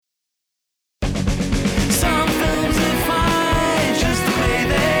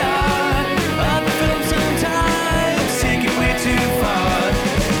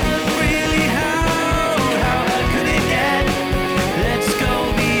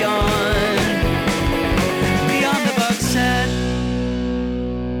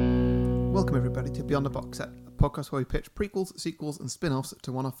Beyond the Box Set, a podcast where we pitch prequels, sequels, and spin-offs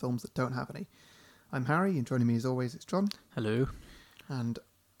to one-off films that don't have any. I'm Harry, and joining me as always is John. Hello. And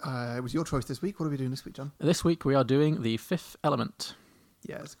it was your choice this week. What are we doing this week, John? This week we are doing The Fifth Element.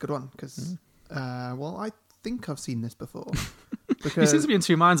 Yeah, it's a good one, because, I think I've seen this before. Because, you seem to be in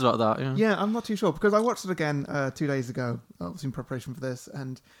two minds about that. Yeah, I'm not too sure, because I watched it again 2 days ago. I was in preparation for this,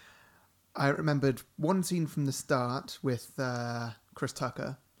 and I remembered one scene from the start with Chris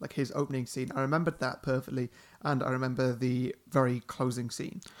Tucker, like his opening scene. I remembered that perfectly, and I remember the very closing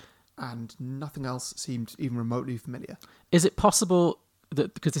scene, and nothing else seemed even remotely familiar. Is it possible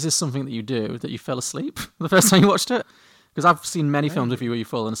that, because this is something that you do, that you fell asleep the first time you watched it? Because I've seen many films of you where you've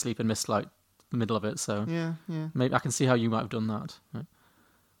fallen asleep and missed like the middle of it, so yeah. Maybe I can see how you might have done that. Right.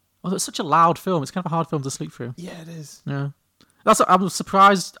 Although it's such a loud film, it's kind of a hard film to sleep through. Yeah, it is. Yeah. I'm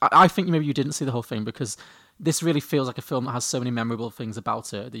surprised. I think maybe you didn't see the whole thing, because this really feels like a film that has so many memorable things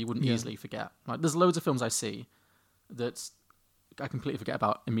about it that you wouldn't easily forget. Like, there's loads of films I see that I completely forget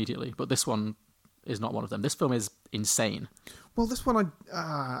about immediately, but this one is not one of them. This film is insane. Well, this one,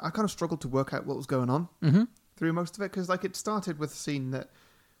 I kind of struggled to work out what was going on through most of it, because like it started with a scene that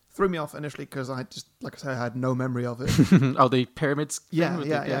threw me off initially, because I just, like I say, I had no memory of it. Oh, the pyramids thing? Yeah.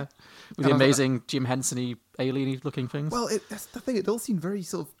 With the amazing Jim Henson-y, alien-y looking things? Well, that's the thing. It all seemed very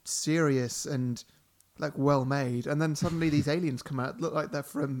sort of serious and like well made, and then suddenly these aliens come out, look like they're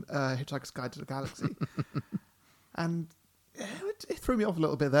from Hitchhiker's Guide to the Galaxy, and it threw me off a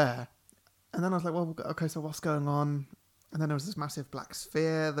little bit there. And then I was like, well, okay, so what's going on? And then there was this massive black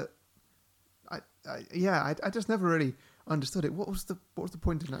sphere that I just never really understood it. What was the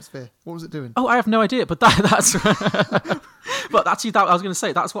point in that sphere? What was it doing? Oh, I have no idea, but that's but actually, I was going to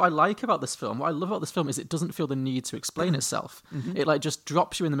say, that's what I like about this film. What I love about this film is it doesn't feel the need to explain itself. It like just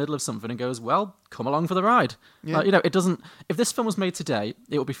drops you in the middle of something and goes, well, come along for the ride. Yeah. Like, it doesn't. If this film was made today,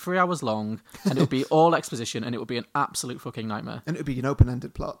 it would be 3 hours long, and it would be all exposition, and it would be an absolute fucking nightmare. And it would be an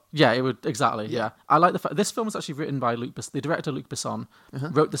open-ended plot. Yeah, it would, exactly. Yeah, I like the fact this film was actually written by the director Luc Besson.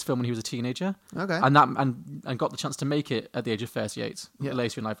 Wrote this film when he was a teenager. Okay. And got the chance to make it at the age of 38.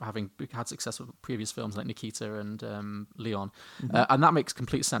 Later in life, having had success with previous films like Nikita and Leon. And that makes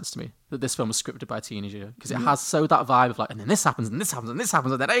complete sense to me, that this film was scripted by a teenager, because it has that vibe of like, and then this happens, and this happens, and this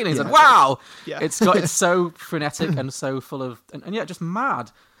happens, and then aliens, and wow! Yeah. It's so frenetic and so full of, and yet just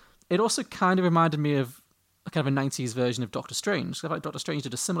mad. It also kind of reminded me of a kind of a 90s version of Doctor Strange. I feel like Doctor Strange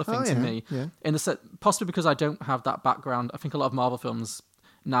did a similar thing to me, in the set, possibly because I don't have that background. I think a lot of Marvel films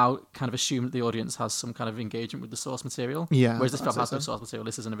now kind of assume that the audience has some kind of engagement with the source material. Yeah, whereas this film has no source material.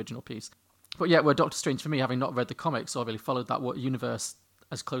 This is an original piece. But yeah, where Doctor Strange, for me, having not read the comics or really followed that universe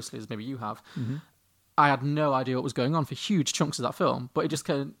as closely as maybe you have, I had no idea what was going on for huge chunks of that film. But it just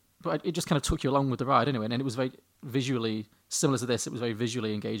kind of took you along with the ride anyway, and it was very visually similar to this. It was very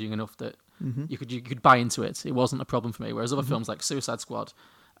visually engaging enough that you could buy into it. It wasn't a problem for me. Whereas other films like Suicide Squad,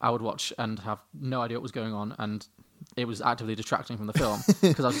 I would watch and have no idea what was going on, and it was actively distracting from the film,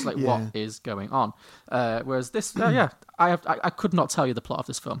 because I was just like, what is going on? Whereas this, I could not tell you the plot of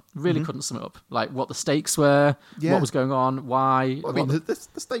this film. Really couldn't sum it up. Like what the stakes were, what was going on, why. Well, I mean, the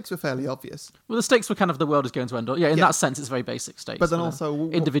stakes were fairly obvious. Well, the stakes were kind of the world is going to end up. Yeah, in that sense, it's very basic stakes. But then also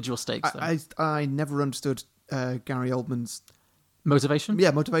individual stakes. I never understood Gary Oldman's motivation.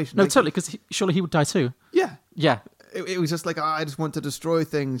 Yeah, motivation. No, totally, because surely he would die too. Yeah. Yeah. It was just like, I just want to destroy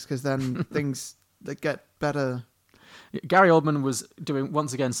things, because then things that get better. Gary Oldman was doing,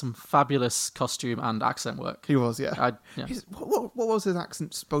 once again, some fabulous costume and accent work. He was, yeah. What was his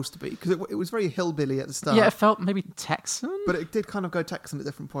accent supposed to be? Because it was very hillbilly at the start. Yeah, it felt maybe Texan. But it did kind of go Texan at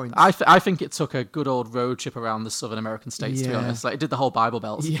different points. I think it took a good old road trip around the southern American states, to be honest. Like, it did the whole Bible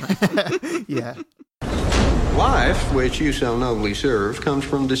Belt. Yeah. Life, which you so nobly serve, comes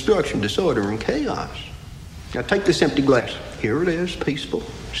from destruction, disorder, and chaos. Now take this empty glass. Here it is, peaceful,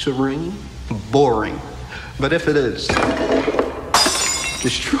 serene, boring. But if it is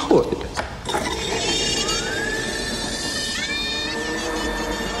destroyed,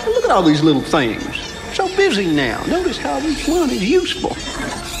 look at all these little things. So busy now. Notice how each one is useful.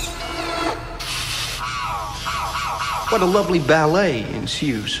 What a lovely ballet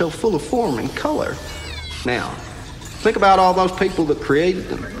ensues, so full of form and color. Now, think about all those people that created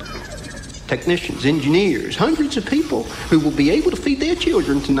them. Technicians, engineers, hundreds of people who will be able to feed their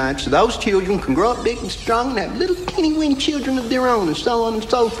children tonight, so those children can grow up big and strong and have little teeny-weeny children of their own, and so on and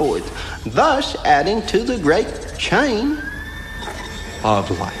so forth, thus adding to the great chain of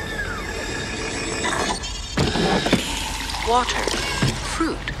life. Water,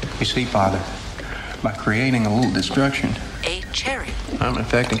 fruit. You see, Father, by creating a little destruction, A cherry. I'm in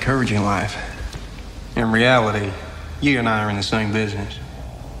fact encouraging life. In reality, you and I are in the same business.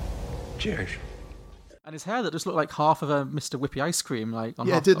 Cheers. And his hair that just looked like half of a Mr. Whippy ice cream, like on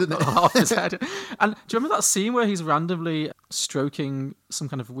Yeah, half, it did, didn't it? half his head. And do you remember that scene where he's randomly stroking some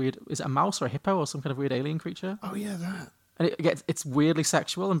kind of weird, is it a mouse or a hippo or some kind of weird alien creature? Oh yeah, that. And it's weirdly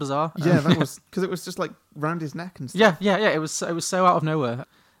sexual and bizarre. Yeah, that was because it was just like round his neck and stuff. Yeah. It was so out of nowhere.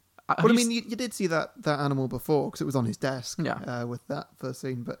 Well, I mean, you did see that animal before because it was on his desk. Yeah. With that first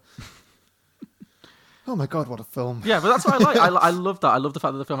scene, but oh my god, what a film! Yeah, but that's what I like. I love that. I love the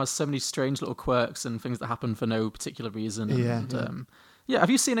fact that the film has so many strange little quirks and things that happen for no particular reason. And, yeah. Have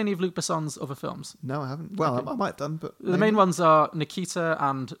you seen any of Luc Besson's other films? No, I haven't. Well, I might have done, but The main ones are Nikita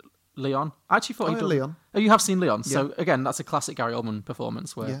and Leon. I actually thought he'd done Leon. Oh, you have seen Leon. Yeah. So again, that's a classic Gary Oldman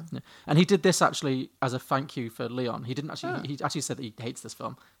performance. Where, Yeah. And he did this actually as a thank you for Leon. He didn't actually. He actually said that he hates this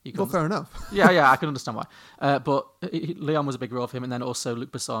film. Well, fair enough. Yeah, I can understand why. But Leon was a big role for him, and then also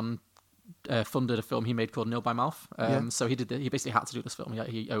Luc Besson funded a film he made called Nil by Mouth. So he basically had to do this film.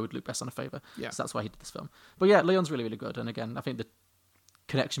 He owed Luc Besson a favor. Yeah. So that's why he did this film. But yeah, Leon's really, really good. And again, I think the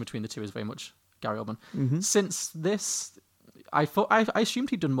connection between the two is very much Gary Oldman. Mm-hmm. Since this, I assumed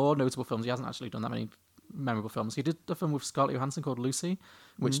he'd done more notable films. He hasn't actually done that many memorable films. He did a film with Scarlett Johansson called Lucy,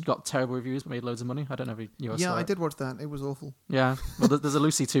 which got terrible reviews but made loads of money. I don't know if you Yeah, saw I it. did watch that. It was awful. Yeah, well, there's a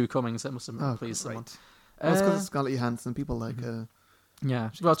Lucy 2 coming, so it must have Oh, pleased someone. great. Well, it's because of Scarlett Johansson. People like her. Yeah,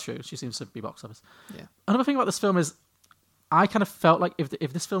 well, true. She seems to be box office. Yeah. Another thing about this film is, I kind of felt like if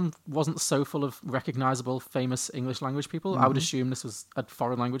this film wasn't so full of recognizable, famous English language people, I would assume this was a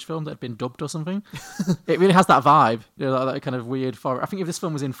foreign language film that had been dubbed or something. It really has that vibe, that kind of weird foreign. I think if this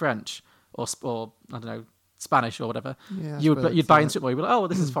film was in French or I don't know, Spanish or whatever, Yeah, I you'd suppose, buy yeah. into it more. You'd be like, oh, well,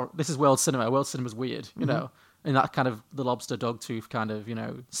 this is world cinema. World cinema's weird, you know, in that kind of the lobster dog tooth kind of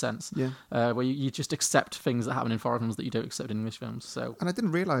sense. Yeah. Where you just accept things that happen in foreign films that you don't accept in English films. So. And I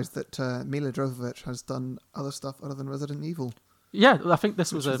didn't realise that Mila Jovovich has done other stuff other than Resident Evil. Yeah, I think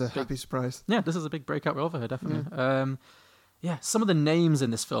this Which was was a big, happy surprise. Yeah, this is a big breakout role for her, definitely. Yeah, some of the names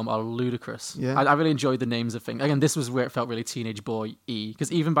in this film are ludicrous. Yeah. I really enjoyed the names of things. Again, this was where it felt really teenage boy-y,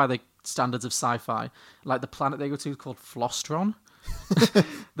 because even by the standards of sci-fi, like the planet they go to is called Flostron.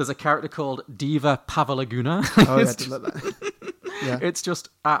 There's a character called Diva Pavalaguna. Oh, yeah, I did like that. Yeah. It's just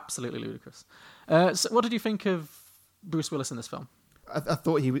absolutely ludicrous. So what did you think of Bruce Willis in this film? I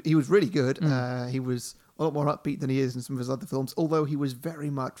thought he was really good. He was a lot more upbeat than he is in some of his other films, although he was very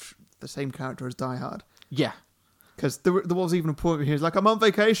much the same character as Die Hard. Yeah. Because there was even a point where he was like, "I'm on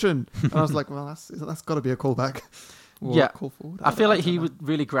vacation," and I was like, "Well, that's got to be a callback." Or Yeah, call forward. I feel like he don't know.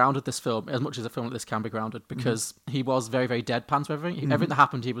 really grounded this film as much as a film like this can be grounded, because he was very, very deadpan to everything. Everything that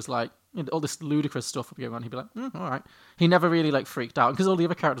happened, he was like, all this ludicrous stuff would be going on. He'd be like, all right. He never really like freaked out, because all the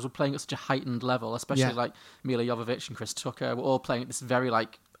other characters were playing at such a heightened level, especially Yeah. like Mila Jovovich and Chris Tucker were all playing at this very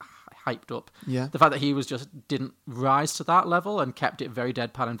like hyped up. Yeah. The fact that he was just didn't rise to that level and kept it very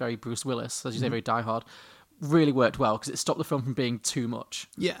deadpan and very Bruce Willis, as you say, very Die Hard, really worked well, because it stopped the film from being too much.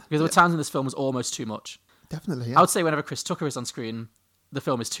 Yeah. Because there were times in this film was almost too much. Definitely. Yeah. I would say whenever Chris Tucker is on screen, the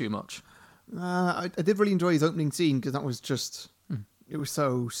film is too much. I did really enjoy his opening scene because that was just it was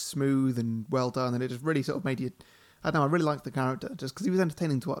so smooth and well done, and it just really sort of made you. I don't know. I really liked the character just because he was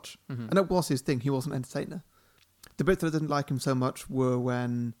entertaining to watch, and that was his thing. He was an entertainer. The bits that I didn't like him so much were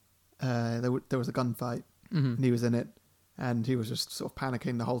when there was a gunfight and he was in it, and he was just sort of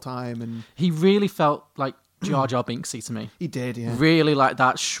panicking the whole time, and He really felt like Jar Jar Binksy to me. he did, yeah. Really like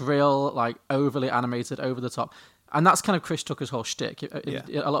that shrill, like overly animated, over the top. And that's kind of Chris Tucker's whole shtick. Yeah.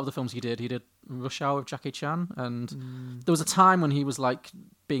 A lot of the films he did Rush Hour with Jackie Chan, and there was a time when he was like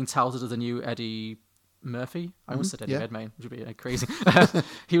being touted as the new Eddie Murphy. I almost said Eddie yeah. Redmayne, which would be crazy.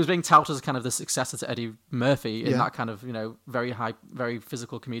 He was being touted as kind of the successor to Eddie Murphy in Yeah. that kind of, very high, very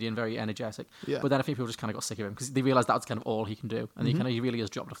physical comedian, very energetic. Yeah. But then I think people just kind of got sick of him because they realised that's kind of all he can do, and he really has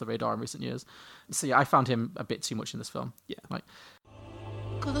dropped off the radar in recent years. So yeah, I found him a bit too much in this film. Yeah. Like,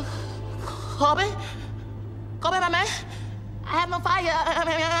 Kobe, my man. I have no fire. I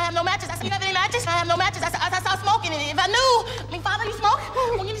have no matches. I see nothing matches. I have no matches. I saw smoking. If I knew, Father, you smoke?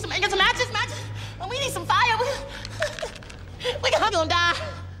 We need some matches. We need some fire. We're gonna die.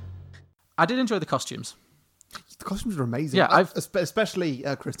 I did enjoy the costumes. The costumes were amazing. Yeah, especially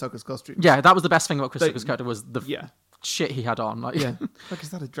Chris Tucker's costume. Yeah, that was the best thing about Chris They- Tucker's character was the Yeah. shit he had on. Like, Yeah. Like, is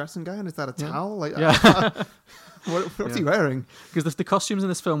that a dressing gown? Is that a towel? Like, Yeah. what's he wearing? Because the costumes in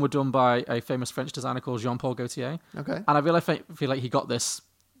this film were done by a famous French designer called Jean-Paul Gaultier. Okay. And I really feel like he got this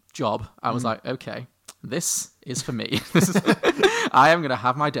job. I was like, okay, this is for me. I am going to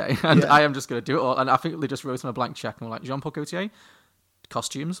have my day, and Yeah. I am just going to do it all. And I think they just wrote him a blank check and were like, Jean-Paul Gaultier,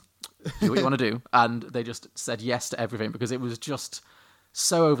 costumes, do what you want to do. And they just said yes to everything because it was just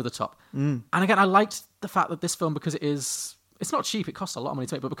so over the top. And again, I liked the fact that this film, because it is it's not cheap. It costs a lot of money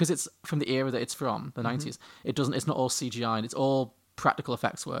to make, but because it's from the era that it's from, the 90s, it doesn't. It's not all CGI, and it's all practical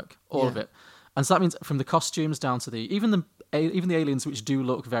effects work, all of it. And so that means from the costumes down to even the aliens, which do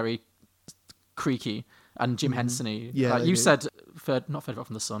look very creaky and Jim Henson-y. Yeah, like they you do. said, not Further Off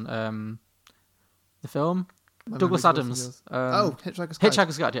from the Sun. The film. Douglas Adams. Hitchhiker's Guide.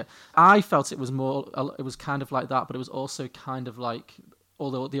 Hitchhiker's Guide, yeah. I felt it was kind of like that, but it was also kind of like all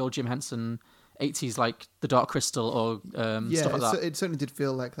the old Jim Henson 80s, like The Dark Crystal or stuff like that. It certainly did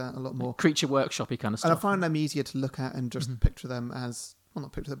feel like that a lot more. Creature Workshop-y kind of stuff. And I find them easier to look at and just picture them as, well,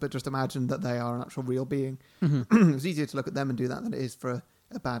 not picture them, but just imagine that they are an actual real being. It's easier to look at them and do that than it is for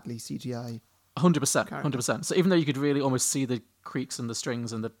a badly CGI. 100%. So even though you could really almost see the creaks and the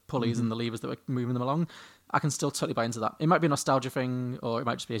strings and the pulleys and the levers that were moving them along, I can still totally buy into that. It might be a nostalgia thing, or it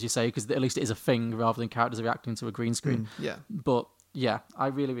might just be, as you say, because at least it is a thing rather than characters reacting to a green screen. Yeah. But yeah, I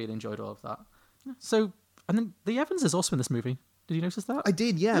really, really enjoyed all of that. So, and then the Evans is also in this movie. Did you notice that? I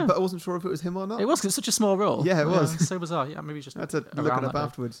did, yeah, but I wasn't sure if it was him or not. It was, 'cause it's such a small role. Yeah, it was. It's so bizarre. Yeah, maybe just I had to look around it up that day.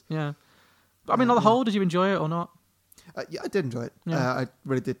 afterwards. Yeah. But I mean, on the whole, did you enjoy it or not? Yeah, I did enjoy it. Yeah. I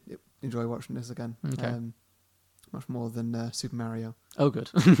really did enjoy watching this again. Okay. Much more than Super Mario. Oh, good.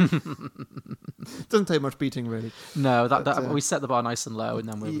 Doesn't take much beating, really. No, But, we set the bar nice and low, and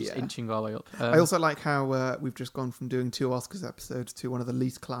then we're just yeah. inching our way up. I also like how we've just gone from doing 2 Oscars episodes to one of the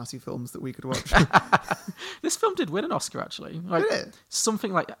least classy films that we could watch. This film did win an Oscar, actually. Like, Did it?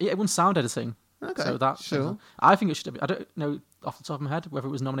 Something like it won sound editing. Okay, So that sure. I think it should have been. I don't know off the top of my head whether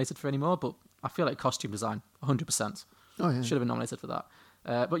it was nominated for any more, but I feel like costume design, 100%. Oh, yeah. Should have been nominated for that.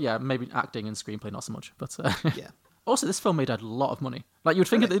 But yeah, maybe acting and screenplay not so much. But Yeah. Also, this film made a lot of money. Like you would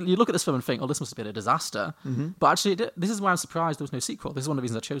think, you look at this film and think, "Oh, this must have been a disaster." But actually, this is why I'm surprised there was no sequel. This is one of the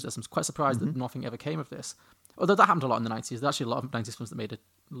reasons I chose this. I'm quite surprised that nothing ever came of this. Although that happened a lot in the 90s. There's actually a lot of 90s films that made a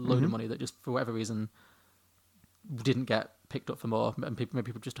load of money that just, for whatever reason, didn't get picked up for more, and maybe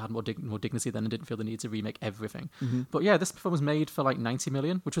people just had more dignity then and didn't feel the need to remake everything. But yeah, this film was made for like 90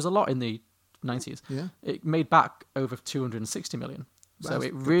 million, which was a lot in the 90s. Yeah. It made back over 260 million. So That's it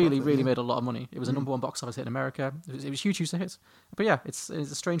good really, profit, really yeah. made a lot of money. It was a number 1 box office hit in America. It was huge hits. But yeah, it's a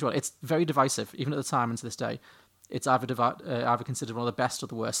strange one. It's very divisive, even at the time and to this day. It's either considered one of the best or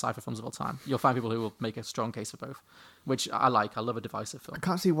the worst sci-fi films of all time. You'll find people who will make a strong case for both, which I like. I love a divisive film. I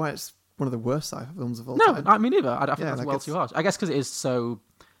can't see why it's one of the worst sci-fi films of all No, time. I mean neither. I think Yeah, that's like well it's- too harsh. I guess because it is so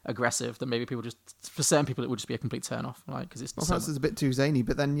aggressive that maybe people just, for certain people, it would just be a complete turn off, right? Because it's Well, so perhaps it's a bit too zany,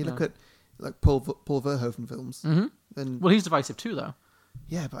 but then you look at like Paul Verhoeven films, and well, he's divisive too, though.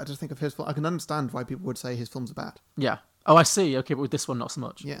 yeah, but I just think of his film. I can understand why people would say his films are bad. Yeah. Oh, I see. Okay, but with this one, not so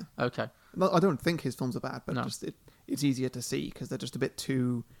much. Yeah. Okay. No, I don't think his films are bad, but No. just it's easier to see because they're just a bit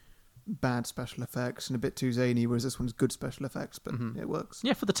too bad special effects and a bit too zany, whereas this one's good special effects, but it works.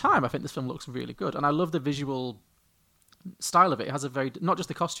 Yeah, for the time, I think this film looks really good, and I love the visual style of it. It has a very, not just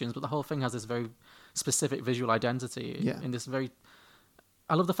the costumes, but the whole thing has this very specific visual identity. Yeah. In this very,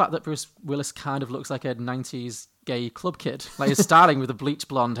 I love the fact that Bruce Willis kind of looks like a 90s gay club kid. Like his styling with the bleached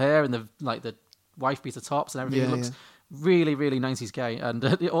blonde hair and the wife beater tops and everything. Yeah, He looks really, really 90s gay, and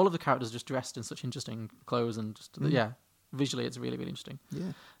all of the characters are just dressed in such interesting clothes and just visually it's really, really interesting.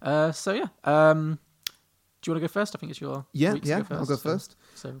 Yeah. So yeah. Do you want to go first? I think it's your Yeah, week to yeah, go I'll go first.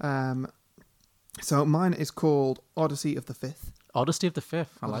 first. So So mine is called Odyssey of the Fifth. Odyssey of the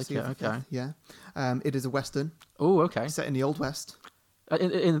Fifth. I like Odyssey it. of the Okay. Fifth, yeah. It is a Western Oh, okay. set in the Old West.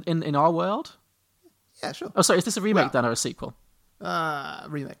 In our world? Yeah, sure. Oh, sorry. Is this a remake Well- then or a sequel?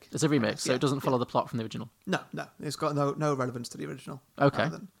 Remake. It's a remake, so yeah, it doesn't follow the plot from the original. No, it's got no relevance to the original. Okay.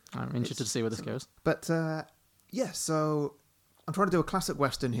 other than- I'm interested to see where this goes. But yeah, so I'm trying to do a classic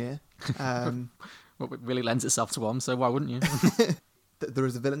Western here. Well, it really lends itself to one, so why wouldn't you? There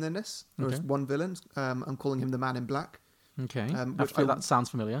is a villain in this. There is Okay. one villain. I'm calling him the Man in Black. Okay. I which feel that sounds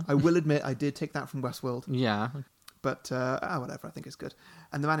familiar. I will admit I did take that from Westworld, Yeah. but whatever. I think it's good.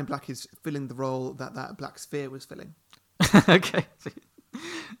 And the Man in Black is filling the role that Black Sphere was filling. Okay.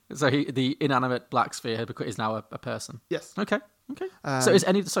 So the inanimate black sphere is now a person. Yes, Okay. So is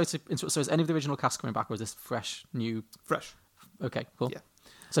any of the original cast coming back, or is this fresh, new? fresh. Okay, cool. Yeah.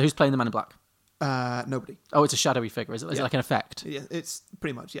 So who's playing the Man in Black? Nobody. Oh, it's a shadowy figure. Is it like an effect? Yeah, it's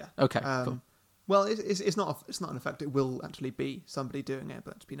pretty much Okay, cool. Well, it's not an effect. It will actually be somebody doing it,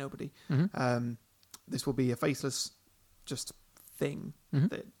 but it'll be nobody. Mm-hmm. This will be a faceless, just thing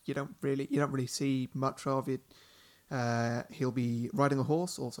that you don't really see much of. It. He'll be riding a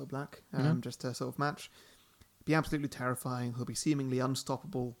horse, also black, just to sort of match. Be absolutely terrifying. He'll be seemingly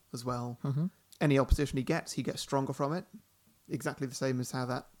unstoppable as well. Any opposition he gets stronger from it. Exactly the same as how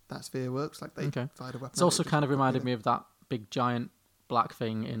that sphere works. Like they fired a weapon. It's also kind of reminded me of that big giant black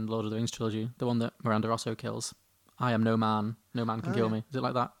thing in Lord of the Rings trilogy, the one that Miranda Rosso kills. I am no man. No man can kill me. Is it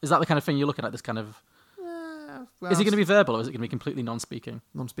like that? Is that the kind of thing you're looking at? This kind of. Is it going to be verbal or is it going to be completely non-speaking?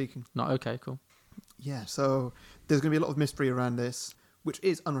 Non-speaking. Not okay. Cool. Yeah. So there's going to be a lot of mystery around this, which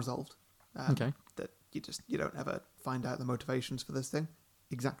is unresolved. Okay. That you don't ever find out the motivations for this thing.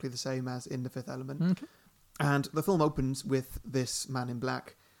 Exactly the same as in The Fifth Element. Okay. And the film opens with this man in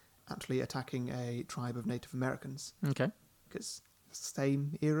black actually attacking a tribe of Native Americans. Okay. Because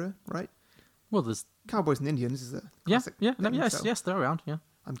same era, right? Well, there's Cowboys and Indians is a classic thing, so- yes, they're around. Yeah.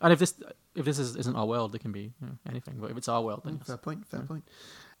 And if this isn't our world, they can be anything. But if it's our world, then yes. Fair point.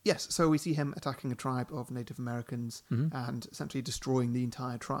 Yes, so we see him attacking a tribe of Native Americans and essentially destroying the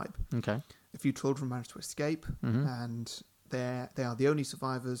entire tribe. Okay. A few children manage to escape, and they are the only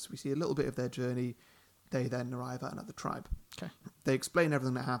survivors. We see a little bit of their journey. They then arrive at another tribe. Okay. They explain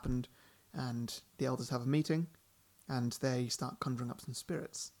everything that happened, and the elders have a meeting, and they start conjuring up some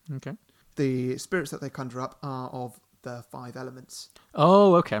spirits. Okay. The spirits that they conjure up are of the 5 elements.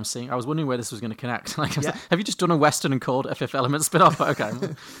 Oh, okay. I'm seeing. I was wondering where this was going to connect. Like, have you just done a Western and called a Fifth Element spin-off? Okay.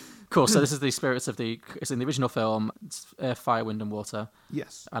 Cool. So this is the spirits of the. It's in the original film. It's Air, Fire, Wind, and Water.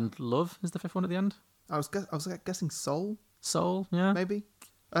 Yes. And love is the 5th one at the end. I was guessing soul, Soul. Yeah. maybe.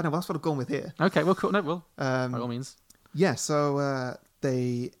 I don't know. That's what I've gone with here. Okay. Well, cool. No. Well, by all means. Yeah. So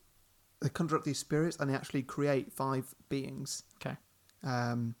they conjure up these spirits, and they actually create 5 beings. Okay.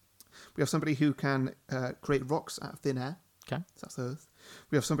 We have somebody who can create rocks out of thin air. Okay. So that's Earth.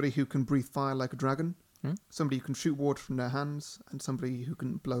 We have somebody who can breathe fire like a dragon. Somebody who can shoot water from their hands, and somebody who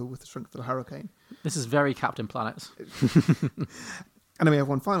can blow with the strength of a hurricane. This is very Captain Planet. And then we have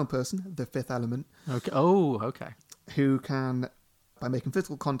one final person, the 5th element. Okay. Oh, okay. Who can, by making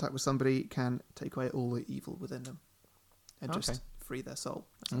physical contact with somebody, can take away all the evil within them and just free their soul.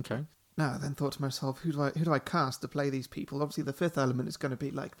 Okay. Now, I then thought to myself, who do I cast to play these people? Obviously, the 5th element is going to be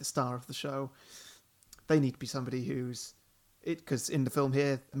like the star of the show. They need to be somebody who's because in the film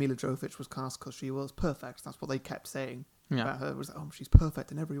here, Mila Jovovich was cast because she was perfect. That's what they kept saying about her. Was she's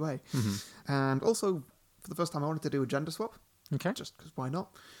perfect in every way. And also, for the first time, I wanted to do a gender swap. Okay. Just because why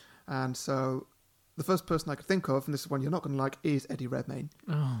not? And so the first person I could think of, and this is one you're not going to like, is Eddie Redmayne.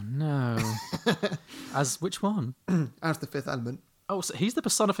 Oh no! As which one? As the 5th element. Oh, so he's the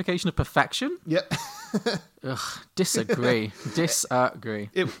personification of perfection? Yep. Ugh, disagree. Disagree.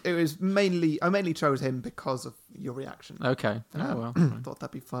 It was I mainly chose him because of your reaction. Okay. Oh, well. I thought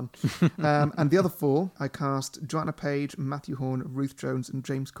that'd be fun. And the other 4, I cast Joanna Page, Matthew Horn, Ruth Jones, and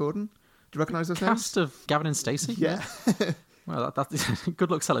James Corden. Do you recognise those names? Cast of Gavin and Stacey? Yeah. Well, that's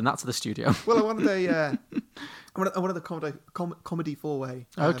good luck selling that to the studio. Well, I wanted the comedy 4-way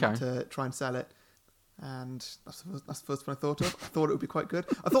to try and sell it. And that's the first one I thought of. I thought it would be quite good.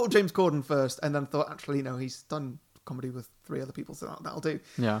 I thought of James Corden first, and then thought, actually, no, he's done comedy with 3 other people, so that'll do.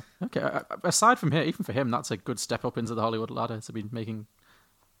 Yeah. Okay. Aside from here, even for him, that's a good step up into the Hollywood ladder to be making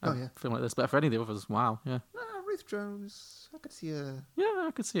a film like this. But for any of the others, wow, yeah. Ruth Jones, I could see her. Yeah,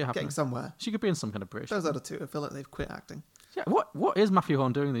 I could see her happening. Getting somewhere. She could be in some kind of British. Those other 2, I feel like they've quit acting. Yeah. What is Matthew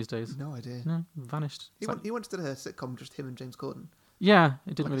Horn doing these days? No idea. No, vanished. He once did a sitcom, just him and James Corden. Yeah,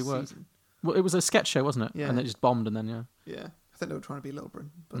 it didn't Like a really work. season. Well, it was a sketch show, wasn't it? Yeah. And it just bombed, and then Yeah, I think they were trying to be Little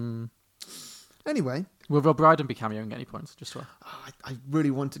Britain. But anyway, will Rob Brydon be cameoing at any point? Just to... I really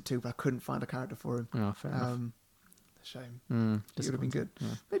wanted to, but I couldn't find a character for him. Oh, fair enough. A shame. It would have been good. Yeah.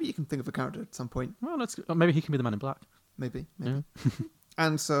 Maybe you can think of a character at some point. Well, maybe he can be the Man in Black. Maybe. Yeah.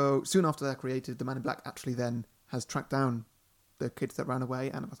 And so soon after they're created, the Man in Black actually then has tracked down the kids that ran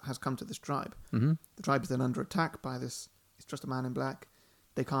away and has come to this tribe. Mm-hmm. The tribe is then under attack by this. It's just a Man in Black.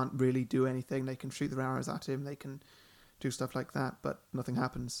 They can't really do anything. They can shoot their arrows at him. They can do stuff like that, but nothing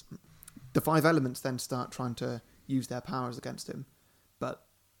happens. The 5 elements then start trying to use their powers against him, but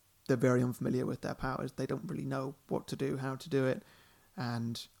they're very unfamiliar with their powers. They don't really know what to do, how to do it,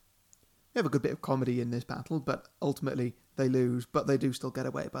 and we have a good bit of comedy in this battle, but ultimately they lose, but they do still get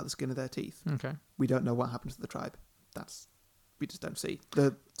away by the skin of their teeth. Okay. We don't know what happens to the tribe. We just don't see.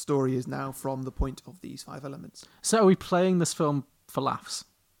 The story is now from the point of these 5 elements. So are we playing this film for laughs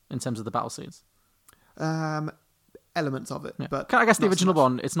in terms of the battle scenes? Elements of it, Yeah. but I guess the not so original much.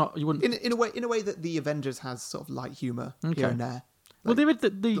 one, it's not. You wouldn't. In a way that the Avengers has sort of light humor Okay. here and there. Well, Like, the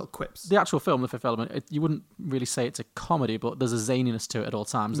little quips. the actual film, The Fifth Element, you wouldn't really say it's a comedy, but there's a zaniness to it at all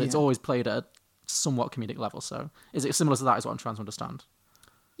times. It's Yeah. always played at a somewhat comedic level. So is it similar to that? Is what I'm trying to understand.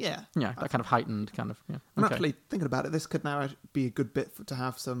 Yeah. Yeah, that kind of heightened kind of. Yeah. I'm Okay. actually thinking about it. This could now be a good bit to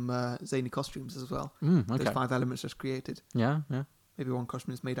have some zany costumes as well. Okay. Those 5 elements just created. Yeah, yeah. Maybe one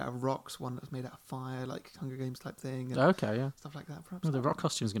costume is made out of rocks, one that's made out of fire, like Hunger Games type thing, and Okay, yeah. stuff like that. Perhaps. Well, the rock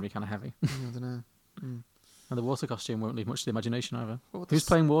costume's going to be kind of heavy. I don't know. And the water costume won't leave much to the imagination either. Well, Who's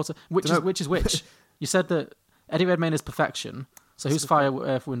playing water? Which Dunno. is which? You said that Eddie Redmayne is perfection. So who's fire,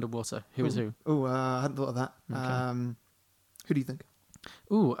 earth, wind, and water? Who is who? Oh, I hadn't thought of that. Okay. Who do you think?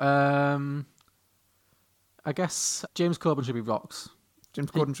 Ooh, I guess James Corbin should be rocks. James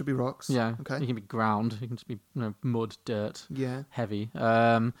Corden should be rocks. Yeah. Okay. He can be ground. He can just be mud, dirt, Yeah. heavy.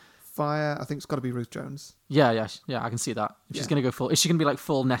 Fire, I think it's got to be Ruth Jones. Yeah, I can see that. If she's Yeah. going to go full... Is she going to be like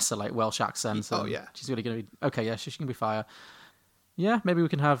full Nessa, like Welsh accent? Oh, yeah. She's really going to be... Okay, yeah, she can be fire. Yeah, maybe we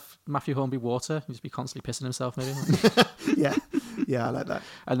can have Matthew Hornby water. He'll just be constantly pissing himself, maybe. Yeah, I like that.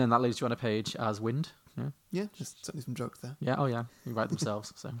 And then that leaves Joanna Page as wind. Yeah, Yeah, just certainly some jokes there. yeah. Oh, yeah. They write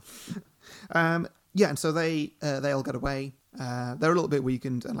themselves, so... Yeah, and so they all get away. They're a little bit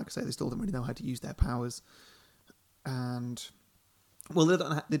weakened, and like I say, they still don't really know how to use their powers. And well,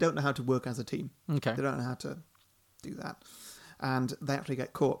 they don't know how to work as a team. Okay. They don't know how to do that, and they actually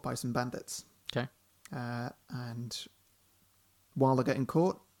get caught by some bandits. Okay. And while they're getting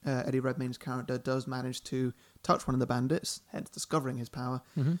caught, Eddie Redmayne's character does manage to touch one of the bandits, hence discovering his power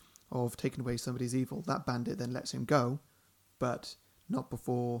of taking away somebody's evil. That bandit then lets him go, but not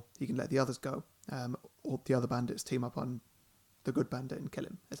before he can let the others go. Or the other bandits team up on the good bandit and kill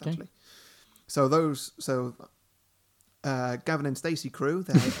him, essentially. So Gavin and Stacey crew,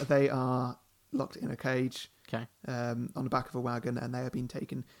 they are locked in a cage on the back of a wagon, and they have been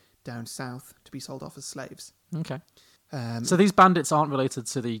taken down south to be sold off as slaves. Okay. So these bandits aren't related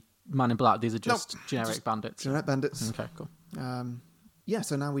to the Man in Black. These are just generic bandits. Generic bandits. Okay, cool.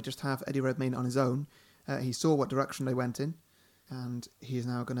 So now we just have Eddie Redmayne on his own. He saw what direction they went in, and he is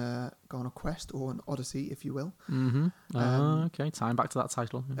now going to go on a quest, or an odyssey, if you will. Mm-hmm. Okay, tying back to that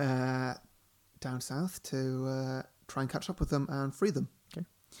title. Down south to try and catch up with them and free them. Okay.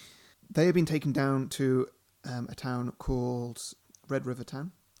 They have been taken down to a town called Red River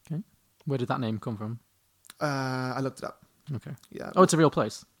Town. Okay. Where did that name come from? I looked it up. Okay. Yeah. Oh, it's a real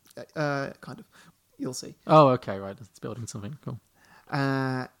place. Kind of. You'll see. Oh, okay, right. It's building something. Cool.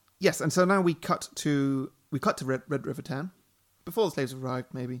 Yes, and so now we cut to Red River Town. Before the slaves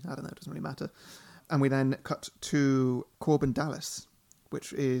arrived, maybe. I don't know, it doesn't really matter. And we then cut to Corbin Dallas,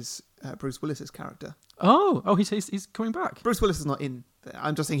 which is Bruce Willis's character. Oh, he's coming back. Bruce Willis is not in there.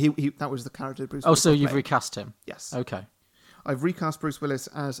 I'm just saying he that was the character Bruce Willis so was you've playing. recast him? Yes. Okay. I've recast Bruce Willis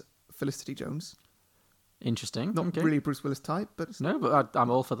as Felicity Jones. Interesting. Not okay. really Bruce Willis type, but... No, but I'm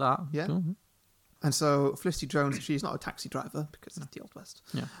all for that. Yeah. Cool. And so Felicity Jones, she's not a taxi driver because it's the Old West.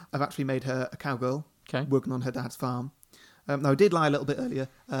 Yeah. I've actually made her a cowgirl, Okay. working on her dad's farm. Now, I did lie a little bit earlier.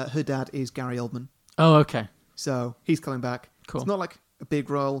 Her dad is Gary Oldman. Oh, okay. So he's coming back. Cool. It's not like a big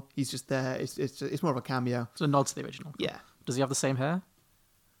role. He's just there. It's more of a cameo. It's a nod to the original. Yeah. Does he have the same hair?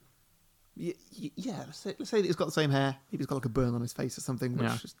 Yeah. Let's say that he's got the same hair. Maybe he's got like a burn on his face or something, which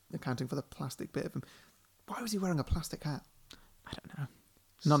Yeah. is accounting for the plastic bit of him. Why was he wearing a plastic hat? I don't know.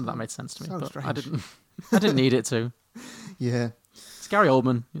 None of that made sense to me, so but strange. I didn't need it to. Yeah. It's Gary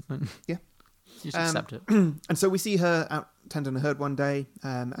Oldman. Yeah. You just accept it. And so we see her out tending a herd one day,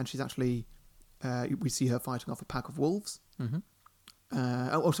 and she's actually, we see her fighting off a pack of wolves.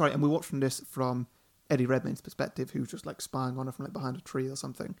 Mm-hmm. Sorry, and we watch from this from Eddie Redmayne's perspective, who's just like spying on her from like behind a tree or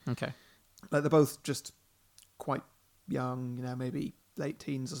something. Okay. Like they're both just quite young, maybe late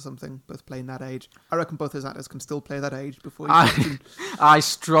teens or something, both playing that age. I reckon both those actors can still play that age before you I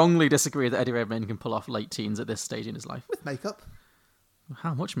strongly disagree that Eddie Redmayne can pull off late teens at this stage in his life. with makeup.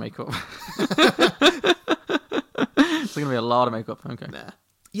 How much makeup? It's going to be a lot of makeup. Okay. Nah.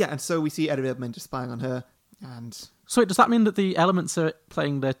 Yeah, and so we see Eddie Redmayne just spying on her, and So does that mean that the elements are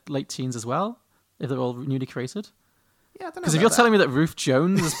playing their late teens as well, if they're all newly created? yeah, I don't know. Because if you're telling me that Ruth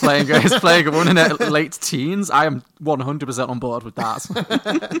Jones is playing a woman in her late teens, I am 100% on board with that.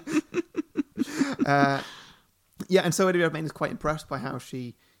 Yeah, and so Eddie Redmayne is quite impressed by how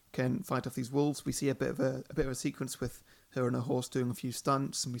she can fight off these wolves. We see a bit of a sequence with her and her horse doing a few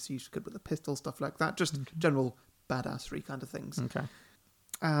stunts, and we see she's good with a pistol, stuff like that. Just general badassery kind of things. Okay.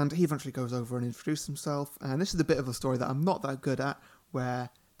 And he eventually goes over and introduces himself. And this is the bit of the story that I'm not that good at, where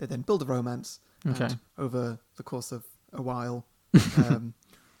they then build a romance. Okay. And over the course of a while,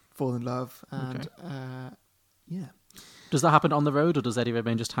 fall in love. And yeah. Does that happen on the road, or does Eddie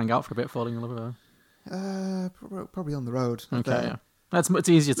Redmayne just hang out for a bit, falling in love with her? Probably on the road. Okay, yeah. It's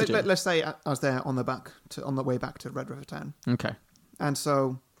easier to do. Let's say as they're on the way back to Red River Town. Okay. And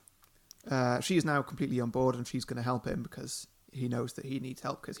so she is now completely on board, and she's going to help him because he knows that he needs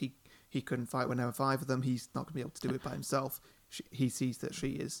help because he couldn't fight when there were 5 of them. He's not going to be able to do it by himself. He sees that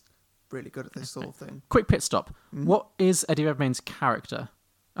she is really good at this sort of thing. Quick pit stop. What is Eddie Redmayne's character?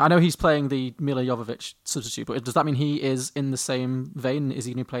 I know he's playing the Mila Jovovich substitute, but does that mean he is in the same vein? Is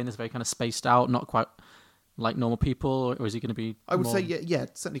he going to be playing this very kind of spaced out, not quite like normal people, or is he going to be... I would say, yeah,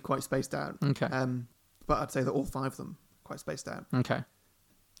 certainly quite spaced out. Okay. but I'd say that all 5 of them are quite spaced out. Okay.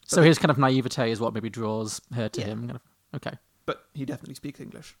 So his kind of naivete is what maybe draws her to him. Kind of. Okay. But he definitely speaks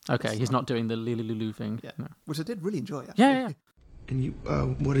English. Okay, he's not doing the Lily Lulu thing. Yeah. No. Which I did really enjoy, actually. Yeah. And you,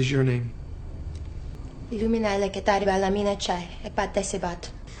 what is your name? Illuminale che t'arriva alla mina c'è e patte se bat.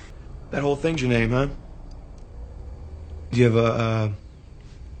 That whole thing's your name, huh? Do you have a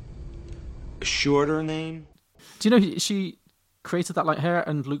shorter name? Do you know she created that, like, her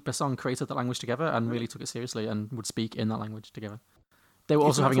and Luc Besson created that language together and really took it seriously and would speak in that language together. They were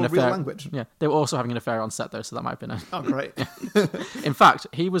also having an affair. Real language. Yeah, they were also having an affair on set though, so that might have been a. Oh, great. In fact,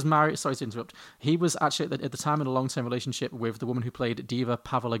 he was married. Sorry to interrupt. He was actually at the time in a long-term relationship with the woman who played Diva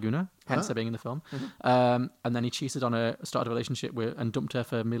Pavlaguna, hence her being in the film. And then he cheated on her, started a relationship with, and dumped her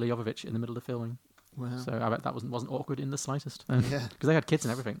for Mila Jovovich in the middle of filming. Wow. So I bet that wasn't awkward in the slightest. Yeah. Because they had kids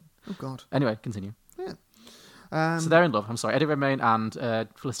and everything. Oh, God. Anyway, continue. Yeah. So they're in love. I'm sorry. Eddie Redmayne and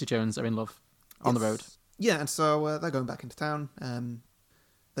Felicity Jones are in love on the road. Yeah, and so they're going back into town.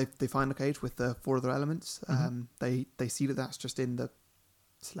 They find the cage with the 4 other elements. They see that that's just in the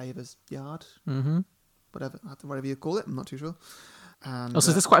slaver's yard. Mm-hmm. Whatever you call it. I'm not too sure. And,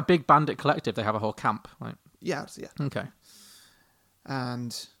 so this is quite a big bandit collective. They have a whole camp, right? Yeah. Okay.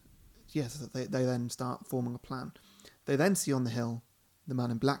 And yes, they then start forming a plan. They then see on the hill the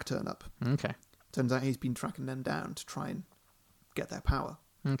man in black turn up. Okay. Turns out he's been tracking them down to try and get their power.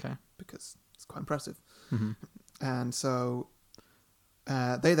 Okay. Because it's quite impressive. Mm-hmm. And so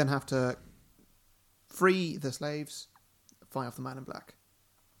they then have to free the slaves, fight off the man in black.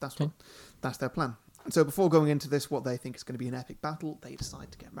 That's their plan. And so before going into this, what they think is going to be an epic battle, they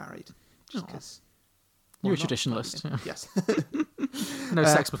decide to get married. Just because... You're a traditionalist. Yeah. Yes. No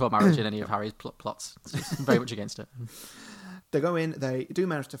sex before marriage in any of Harry's plots. It's just very much against it. They go in, they do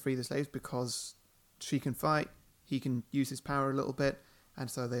manage to free the slaves because she can fight, he can use his power a little bit, and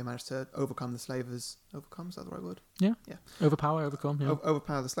so they manage to overcome the slavers. Overcome, is that the right word? Yeah. Yeah. Overpower, overcome, yeah.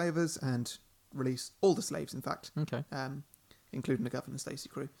 Overpower the slavers and release all the slaves, in fact. Okay. Including the Governor Stacey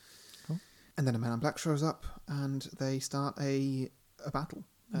crew. Cool. And then a man in black shows up and they start a battle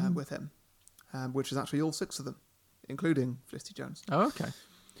with him, which is actually all 6 of them, including Felicity Jones. Oh, okay.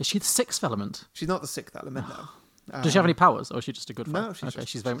 Is she the 6th element? She's not the 6th element, no. Does she have any powers, or is she just a good fighter? No,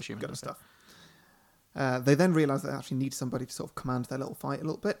 she's very much human. Good stuff. They then realise they actually need somebody to sort of command their little fight a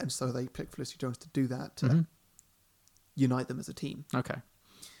little bit, and so they pick Felicity Jones to do that, to unite them as a team. Okay.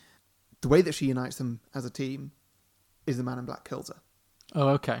 The way that she unites them as a team is the man in black kills her. Oh,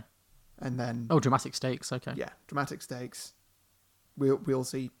 okay. And then... Oh, dramatic stakes, okay. Yeah, dramatic stakes. We'll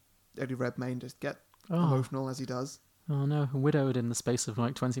see Eddie Redmayne just get emotional as he does. Oh no, widowed in the space of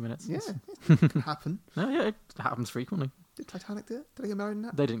like 20 minutes. Yeah, it can happen. No, yeah, it happens frequently. Did Titanic do it? Did they get married in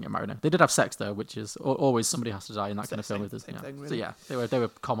that? They didn't get married. No. They did have sex though, which is always somebody has to die in that kind of film. Same thing, really. So yeah, they were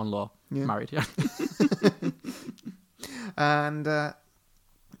common law married. Yeah. And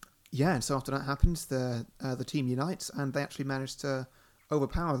and so after that happens, the team unites and they actually manage to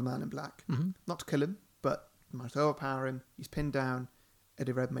overpower the man in black. Mm-hmm. Not to kill him, but manage to overpower him. He's pinned down.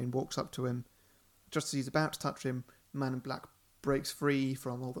 Eddie Redmayne walks up to him. Just as he's about to touch him, the man in black breaks free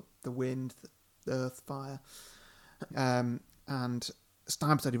from all the wind, the earth, fire, and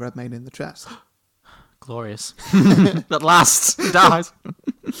stabs Eddie Redmayne in the chest. Glorious. At last, he dies.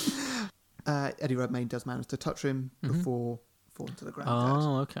 Eddie Redmayne does manage to touch him before falling to the ground.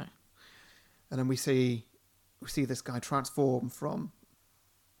 Oh, okay. And then we see this guy transform from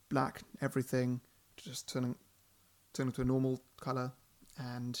black everything to just turning to a normal colour,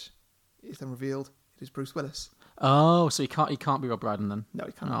 and it's then revealed it is Bruce Willis. Oh, so he can't be Rob Brydon then? No,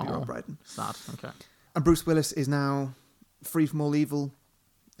 he can't be Rob Brydon. Sad. Okay. And Bruce Willis is now free from all evil,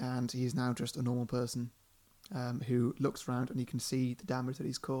 and he's now just a normal person who looks around and he can see the damage that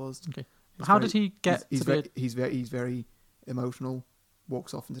he's caused. Okay. How did he get he's to be? He's very emotional.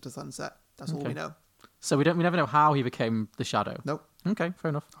 Walks off into the sunset. That's all we know. So we never know how he became the Shadow. Nope. Okay, fair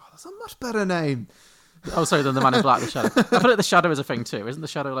enough. Oh, that's a much better name. Oh, sorry, than the Man in Black, the Shadow. I feel like the Shadow is a thing too. Isn't the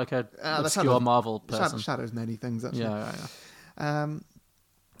Shadow like a obscure Marvel person? Shadow's many things, actually.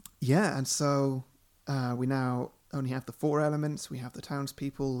 Yeah. And so we now only have the 4 elements. We have the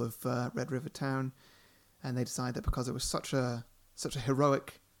townspeople of Red River Town, and they decide that because it was such a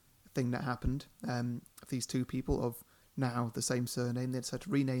heroic thing that happened, these 2 people of now the same surname, they decided to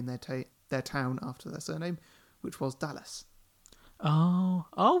rename their town after their surname, which was Dallas. Oh,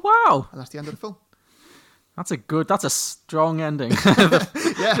 wow! And that's the end of the film. That's a strong ending.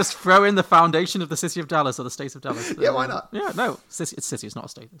 Yeah. Just throw in the foundation of the city of Dallas or the state of Dallas. Yeah, why not? Yeah, no, it's city. It's not a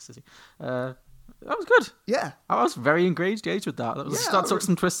state. It's city. That was good. Yeah, I was very engaged with that. That took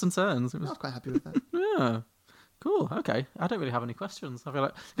some twists and turns. I was quite happy with that. Yeah, cool. Okay, I don't really have any questions. I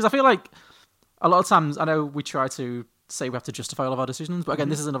feel like a lot of times, I know we try to say we have to justify all of our decisions, but again,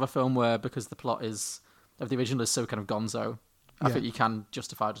 this is another film where, because the plot of the original is so kind of gonzo, I think you can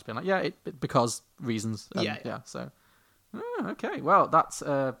justify just being like, because reasons. So, okay, well, that's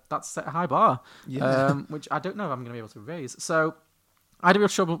set a high bar, which I don't know if I'm going to be able to raise. So, I had a real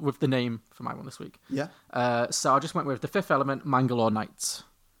trouble with the name for my one this week. Yeah. So I just went with The Fifth Element, Mangalore Nights,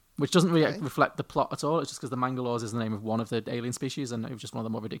 which doesn't really reflect the plot at all. It's just because the Mangalores is the name of one of the alien species, and it was just one of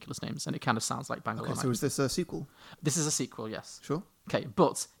the more ridiculous names, and it kind of sounds like Bangalore Nights. So is this a sequel? This is a sequel, yes. Sure. Okay,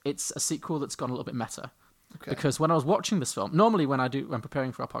 but it's a sequel that's gone a little bit meta. Okay. Because when I was watching this film, normally when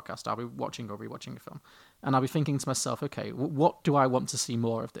preparing for our podcast, I'll be watching or rewatching a film, and I'll be thinking to myself, okay, what do I want to see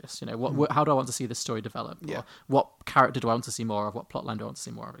more of this? You know, how do I want to see this story develop? Yeah. Or what character do I want to see more of? What plotline do I want to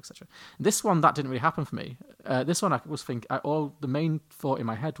see more of, etc. This one, that didn't really happen for me. This one, I was thinking, the main thought in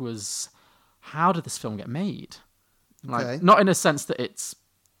my head was, how did this film get made? Like, not in a sense that it's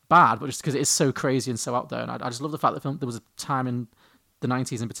bad, but just because it is so crazy and so out there. And I just love the fact that there was a time in the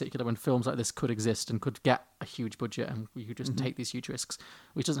 90s in particular when films like this could exist and could get a huge budget and you could just take these huge risks,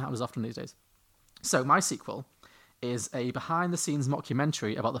 which doesn't happen as often these days. So my sequel is a behind-the-scenes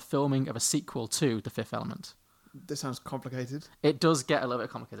mockumentary about the filming of a sequel to The Fifth Element. This sounds complicated. It does get a little bit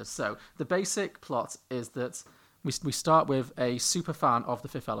complicated. So the basic plot is that we start with a super fan of The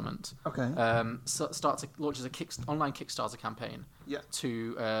Fifth Element. Okay. Launches a online Kickstarter campaign. Yeah.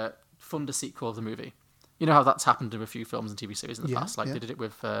 To fund a sequel of the movie. You know how that's happened in a few films and TV series in the past. Like they did it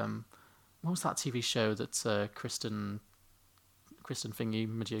with what was that TV show that Kristen Thingy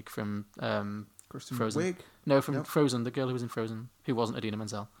Majig from Kristen Frozen? Wiig? No, from Frozen. The girl who was in Frozen, who wasn't Idina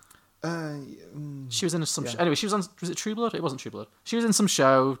Menzel. She was in some. Anyway, she was on. Was it True Blood? It wasn't True Blood. She was in some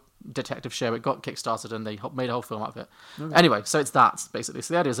show, detective show. It got kickstarted and they made a whole film out of it. Okay. Anyway, so it's that basically.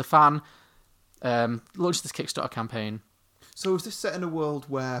 So the idea is a fan launches this Kickstarter campaign. So is this set in a world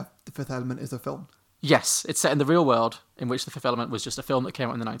where The Fifth Element is a film? Yes, it's set in the real world in which The Fifth Element was just a film that came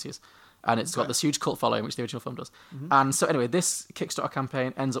out in the 90s. And it's got this huge cult following, which the original film does. Mm-hmm. And so anyway, this Kickstarter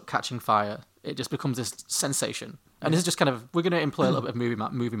campaign ends up catching fire. It just becomes this sensation. And this is just kind of, we're going to employ a little bit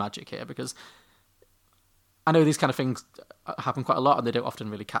of movie magic here, because I know these kind of things happen quite a lot and they don't often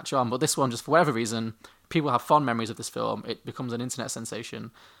really catch on. But this one, just for whatever reason, people have fond memories of this film. It becomes an internet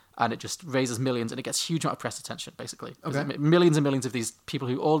sensation. And it just raises millions, and it gets huge amount of press attention, basically. Okay. Millions and millions of these people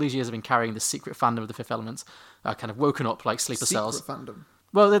who all these years have been carrying this secret fandom of The Fifth Element are kind of woken up like sleeper cells. Secret fandom?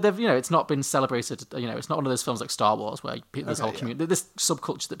 Well, they've it's not been celebrated. It's not one of those films like Star Wars where this whole community, this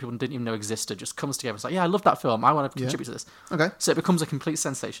subculture that people didn't even know existed, just comes together. It's like, I love that film. I want to contribute to this. Okay. So it becomes a complete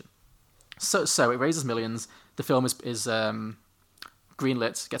sensation. So it raises millions. The film is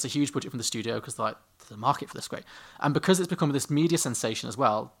greenlit, gets a huge budget from the studio because the market for this is great. And because it's become this media sensation as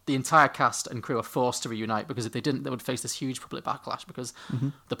well, the entire cast and crew are forced to reunite, because if they didn't, they would face this huge public backlash, because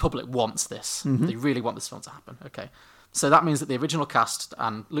the public wants this. They really want this film to happen. Okay. So that means that the original cast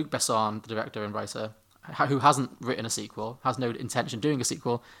and Luc Besson, the director and writer, who hasn't written a sequel, has no intention of doing a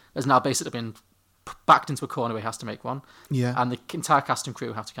sequel, has now basically been backed into a corner where he has to make one. Yeah. And the entire cast and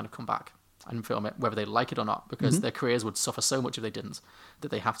crew have to kind of come back and film it, whether they like it or not, because their careers would suffer so much if they didn't,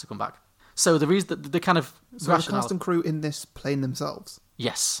 that they have to come back. So the reason that the kind of the cast and crew in this playing themselves.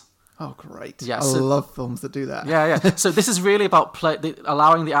 Yes. Oh, great! Yeah, I love films that do that. Yeah. So this is really about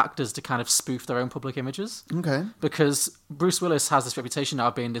allowing the actors to kind of spoof their own public images. Okay. Because Bruce Willis has this reputation now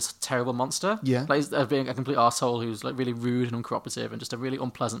of being this terrible monster. Yeah. Of being a complete arsehole who's really rude and uncooperative and just a really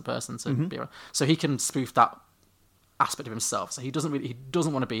unpleasant person to be around. So he can spoof that aspect of himself. So he doesn't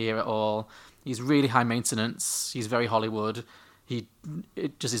want to be here at all. He's really high maintenance. He's very Hollywood.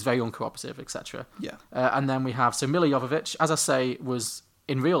 It just is very uncooperative, etc. Yeah. And then we have Milla Jovovich, as I say, was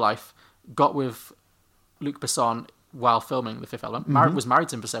in real life got with Luc Besson while filming The Fifth Element. Was married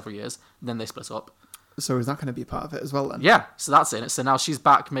to him for several years. And then they split up. So is that going to be part of it as well then? Yeah. So that's in it. So now she's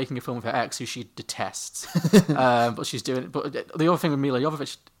back making a film with her ex, who she detests. But she's doing it. But the other thing with Milla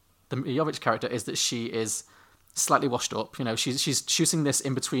Jovovich, the Jovovich character, is that she is slightly washed up. She's shooting this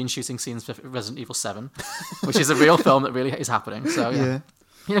in between shooting scenes for Resident Evil 7, which is a real film that really is happening. So yeah.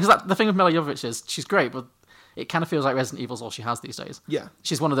 Because the thing with Milla Jovovich is she's great, but it kind of feels like Resident Evil's all she has these days. Yeah.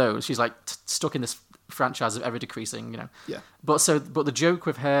 She's one of those. She's like stuck in this franchise of ever decreasing, Yeah. But the joke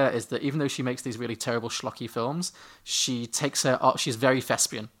with her is that even though she makes these really terrible schlocky films, she takes her art, she's very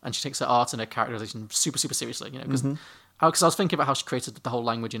thespian, and she takes her art and her characterization super, super seriously, because I was thinking about how she created the whole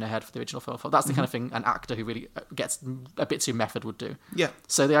language in her head for the original film. That's the kind of thing an actor who really gets a bit too method would do. Yeah.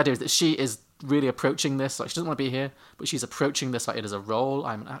 So the idea is that she is really approaching this, she doesn't want to be here, but she's approaching this like it is a role.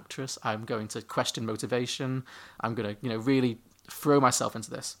 I'm an actress. I'm going to question motivation. I'm going to, really throw myself into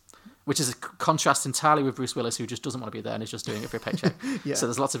this, which is a contrast entirely with Bruce Willis, who just doesn't want to be there and is just doing it for a paycheck. Yeah. So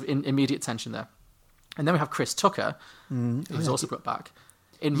there's lots of immediate tension there. And then we have Chris Tucker, who's also brought back.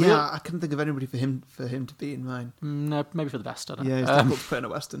 I couldn't think of anybody for him to be in mine. No, maybe for the best. I don't know. Yeah, it's difficult to put in a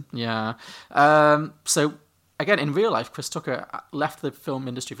Western. Yeah. So, again, in real life, Chris Tucker left the film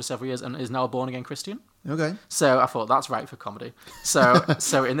industry for several years and is now a born-again Christian. Okay. So I thought, that's right for comedy.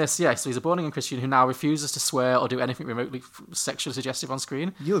 So in this, so he's a born-again Christian who now refuses to swear or do anything remotely sexually suggestive on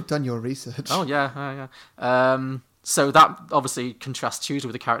screen. You have done your research. Oh, yeah. So that obviously contrasts hugely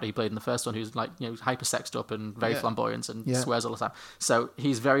with the character he played in the first one, who's like, hyper-sexed up and very flamboyant and swears all the time. So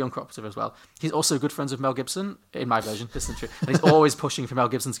he's very uncooperative as well. He's also good friends with Mel Gibson, in my version, this isn't true. And he's always pushing for Mel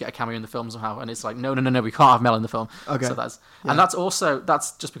Gibson to get a cameo in the film somehow. And it's like, no, we can't have Mel in the film. Okay. So and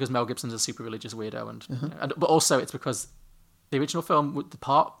that's just because Mel Gibson's a super religious weirdo. But also it's because the original film, the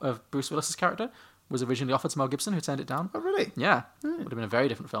part of Bruce Willis's character was originally offered to Mel Gibson, who turned it down. Oh, really? Yeah. Would have been a very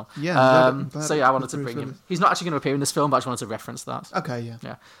different film. Yeah. I wanted to bring him. He's not actually going to appear in this film, but I just wanted to reference that. Okay, yeah.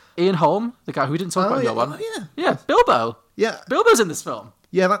 Yeah. Ian Holm, the guy who we didn't talk about in your one. Oh, Yeah, Bilbo. Yeah. Bilbo's in this film.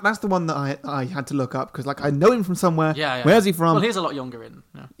 Yeah, that's the one that I had to look up, because I know him from somewhere. Yeah. Where's he from? Well, he's a lot younger in.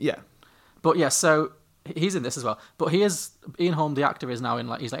 Yeah. But yeah, so he's in this as well. But Ian Holm, the actor, is now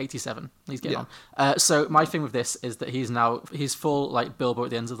he's like 87. He's getting on. So my thing with this is that he's full like Bilbo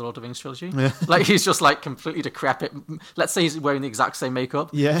at the end of the Lord of the Rings trilogy. Yeah. Like he's just like completely decrepit. Let's say he's wearing the exact same makeup.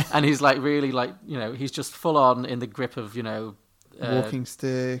 Yeah. And he's like really like, he's just full on in the grip of, walking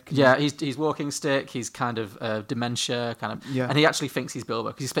stick. Yeah, he's walking stick. He's kind of dementia, kind of. Yeah. And he actually thinks he's Bilbo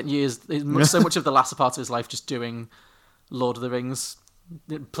because he spent years, so much of the latter part of his life just doing Lord of the Rings,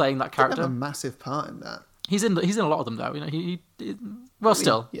 playing that character. He had a massive part in that. He's in a lot of them though.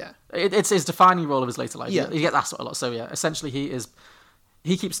 Still, yeah. It's his defining role of his later life. Yeah, he gets asked a lot. So yeah, essentially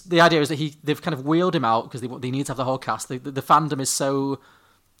he keeps the idea is that they've kind of wheeled him out because they need to have the whole cast. The fandom is so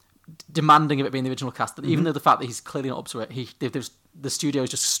demanding of it being the original cast that even though the fact that he's clearly not up to it, the studio's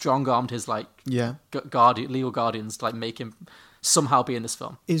just strong armed his legal guardians to like make him somehow be in this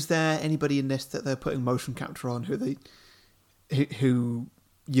film. Is there anybody in this that they're putting motion capture on who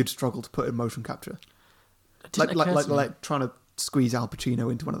you'd struggle to put in motion capture? Like trying to squeeze Al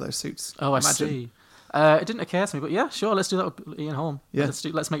Pacino into one of those suits. Oh, I see. It didn't occur to me, but yeah, sure, let's do that with Ian Holm. Yeah.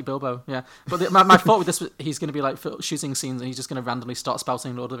 Let's make Bilbo. Yeah, but my thought with this was he's going to be like shooting scenes and he's just going to randomly start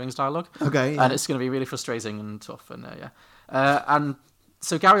spouting Lord of the Rings dialogue. Okay, yeah. And it's going to be really frustrating and tough. And and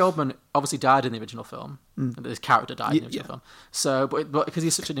so Gary Oldman obviously died in the original film. His character died in the original film. So, but because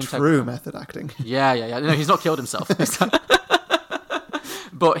he's such an true method acting. Yeah. No, he's not killed himself.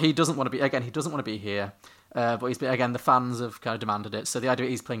 But he doesn't want to be. Again, he doesn't want to be here. But the fans have kind of demanded it. So the idea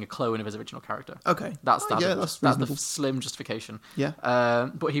is he's playing a clone of his original character. Okay, that's the slim justification. Yeah.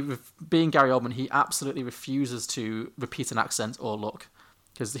 But being Gary Oldman, he absolutely refuses to repeat an accent or look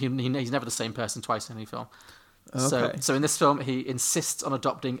because he's never the same person twice in any film. Okay. So in this film, he insists on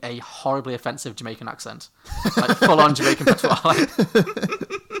adopting a horribly offensive Jamaican accent, like full on Jamaican patois.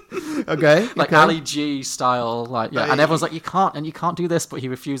 Okay. Like Ali G style, and everyone's like, you can't do this, but he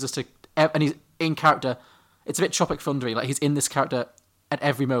refuses to, and he's in character. It's a bit Tropic Thundery, like he's in this character at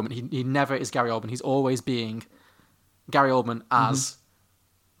every moment. He never is Gary Oldman. He's always being Gary Oldman as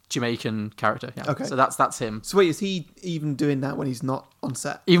Jamaican character. Yeah. Okay. So that's him. So wait, is he even doing that when he's not on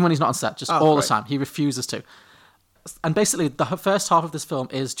set? Even when he's not on set, just all the time. He refuses to. And basically, the first half of this film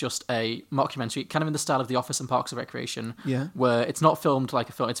is just a mockumentary, kind of in the style of The Office and Parks and Recreation, where it's not filmed like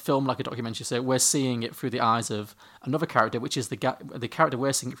a film, it's filmed like a documentary. So we're seeing it through the eyes of another character, which is the character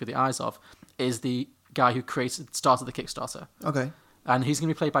we're seeing it through the eyes of, is the guy who started the Kickstarter. Okay. And he's going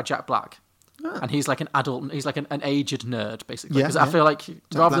to be played by Jack Black. And he's like an adult, he's like an aged nerd, basically. Because I feel like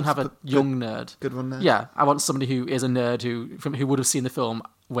rather than have a young nerd. Good one there. Yeah, I want somebody who is a nerd who would have seen the film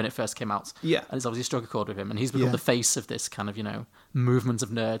when it first came out. Yeah. And it's obviously struck a chord with him. And he's become the face of this kind of, movement of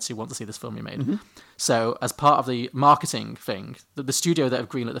nerds who want to see this film remade. Mm-hmm. So as part of the marketing thing, the studio that have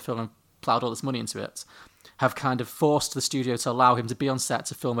greenlit the film and ploughed all this money into it have kind of forced the studio to allow him to be on set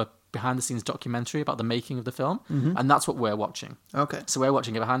to film a behind-the-scenes documentary about the making of the film, and that's what we're watching. Okay. So we're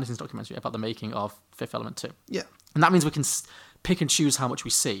watching a behind-the-scenes documentary about the making of Fifth Element 2. Yeah. And that means we can pick and choose how much we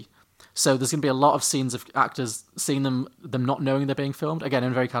see. So there's going to be a lot of scenes of actors seeing them not knowing they're being filmed, again,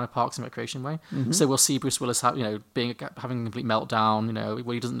 in a very kind of Parks and Recreation way. Mm-hmm. So we'll see Bruce Willis having a complete meltdown,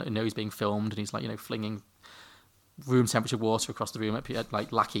 where he doesn't know he's being filmed, and he's like, flinging room temperature water across the room at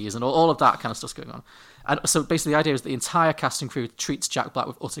like lackeys and all of that kind of stuff's going on. And so basically the idea is the entire cast and crew treats Jack Black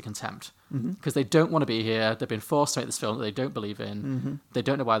with utter contempt because they don't want to be here. They've been forced to make this film that they don't believe in. They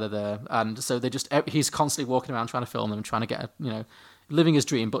don't know why they're there. And so he's constantly walking around trying to film them and trying to get living his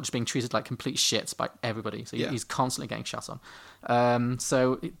dream, but just being treated like complete shit by everybody. So he's constantly getting shat on.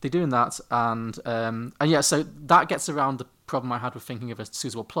 So they're doing that, and so that gets around the problem I had with thinking of a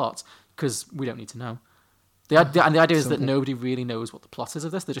suitable plot, because we don't need to know. The idea is that nobody really knows what the plot is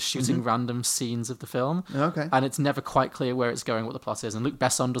of this. They're just shooting random scenes of the film. Okay. And it's never quite clear where it's going, what the plot is. And Luc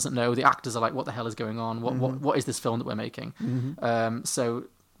Besson doesn't know. The actors are like, what the hell is going on? What is this film that we're making? So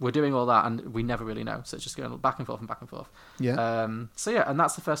we're doing all that, and we never really know. So it's just going back and forth and back and forth. Yeah. And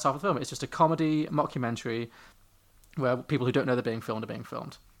that's the first half of the film. It's just a comedy mockumentary where people who don't know they're being filmed are being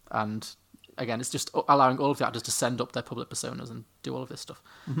filmed. And again, it's just allowing all of the actors to send up their public personas and do all of this stuff.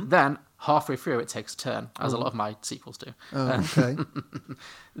 Then, halfway through, it takes a turn, as a lot of my sequels do. Oh, okay.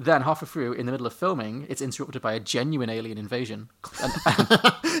 Then, halfway through, in the middle of filming, it's interrupted by a genuine alien invasion.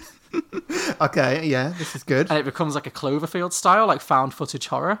 Okay, yeah, this is good. And it becomes like a Cloverfield style, like found footage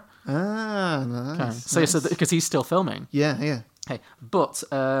horror. Ah, nice. Okay. So because he's still filming. Yeah. Okay, but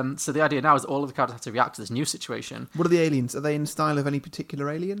so the idea now is that all of the characters have to react to this new situation. What are the aliens? Are they in the style of any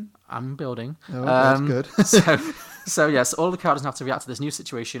particular alien? I'm building. Oh, that's good. So yes, all the characters have to react to this new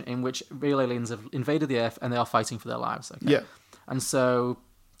situation in which real aliens have invaded the Earth and they are fighting for their lives. Okay? Yeah. And so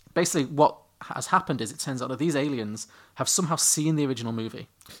basically what has happened is it turns out that these aliens have somehow seen the original movie.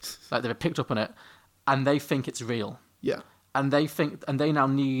 Like they've picked up on it and they think it's real. Yeah. And they now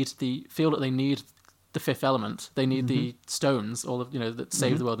feel that they need the fifth element. They need the stones, all of that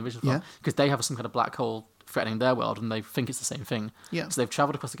save the world in the original film, because they have some kind of black hole threatening their world, and they think it's the same thing. Yeah. So they've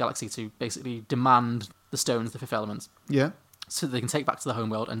travelled across the galaxy to basically demand the stones, the fifth element, Yeah. so that they can take back to the home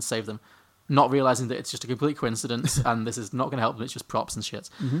world and save them, not realizing that it's just a complete coincidence and this is not going to help them. It's just props and shit.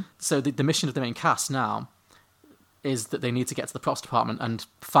 So the mission of the main cast now is that they need to get to the props department and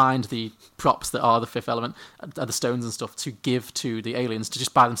find the props that are the fifth element, the stones and stuff, to give to the aliens to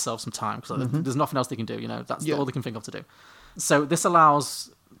just buy themselves some time, because there's nothing else they can do. That's all they can think of to do. So this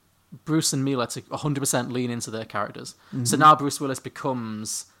allows Bruce and Mila to 100% lean into their characters. So now Bruce Willis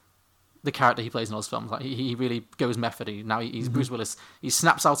becomes the character he plays in all his films. Like he really goes methody. Now he's Bruce Willis. He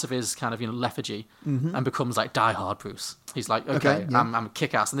snaps out of his kind of lethargy and becomes like Die Hard Bruce. He's like, okay, yeah. I'm a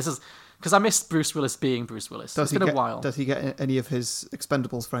kick-ass. And this is because I missed Bruce Willis being Bruce Willis. It's been a while. Does he get any of his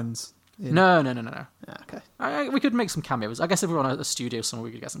Expendables friends? No. Ah, okay. We could make some cameos. I guess if we were on a studio somewhere,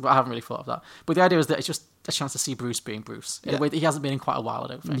 we could get some, but I haven't really thought of that. But the idea is that it's just a chance to see Bruce being Bruce in a way that he hasn't been in quite a while, I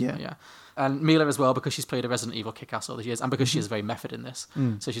don't think. Yeah. And Mila as well, because she's played a Resident Evil kick-ass all these years, and because she is very method in this.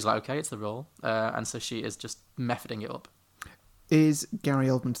 So she's like, okay, it's the role. And so she is just methoding it up. Is Gary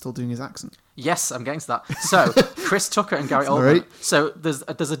Oldman still doing his accent? Yes, I'm getting to that. So, Chris Tucker and Gary Oldman. So there's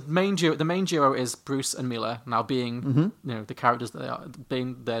a main duo. The main duo is Bruce and Mila, now being the characters that they are,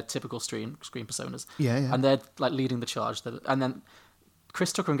 being their typical screen personas. Yeah. And they're like leading the charge. And then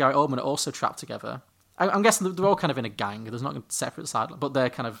Chris Tucker and Gary Oldman are also trapped together. I'm guessing they're all kind of in a gang. There's not a separate side, but they're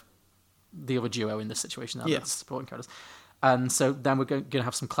kind of the other duo in this situation now. Yeah. Supporting characters. And so then we're going to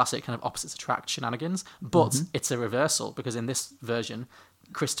have some classic kind of opposites attract shenanigans, but it's a reversal, because in this version,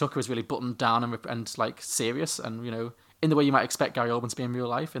 Chris Tucker is really buttoned down and like serious, and in the way you might expect Gary Oldman to be in real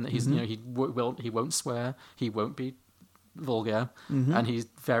life, in that he's he won't swear, he won't be vulgar, and he's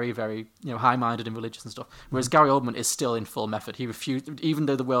very, very high-minded and religious and stuff. Whereas Gary Oldman is still in full method. He refused, even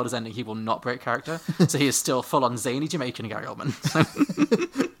though the world is ending, he will not break character. So he is still full-on zany Jamaican Gary Oldman.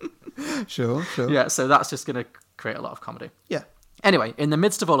 Sure. Yeah, so that's just going to create a lot of comedy. Yeah. Anyway, in the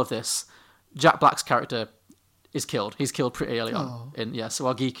midst of all of this, Jack Black's character is killed. He's killed pretty early on. So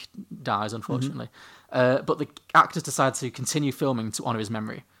our geek dies, unfortunately. But the actors decide to continue filming to honour his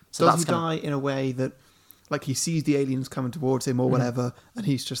memory. So Does he die in a way that, like, he sees the aliens coming towards him or whatever, and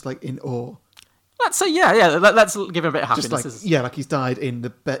he's just like in awe? Let's say, let's give him a bit of happiness. Just like, like he's died in the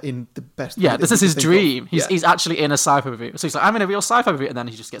best. Yeah, this is his dream. He's actually in a sci-fi movie. So he's like, I'm in a real sci-fi movie, and then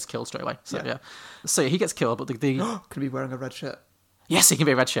he just gets killed straight away. So so he gets killed, but the can he be wearing a red shirt? Yes, he can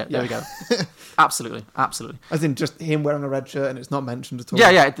be a red shirt. There we go. Absolutely. As in just him wearing a red shirt, and it's not mentioned at all.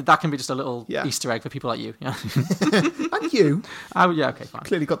 Yeah, that can be just a little Easter egg for people like you. Yeah. And you. Oh yeah, okay, fine.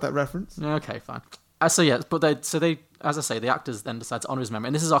 Clearly got that reference. Okay, fine. They, as I say, the actors then decide to honour his memory,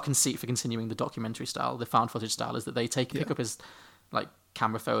 and this is our conceit for continuing the documentary style, the found footage style, is that they pick up his like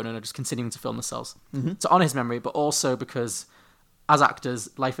camera phone and are just continuing to film themselves to honour his memory, but also because as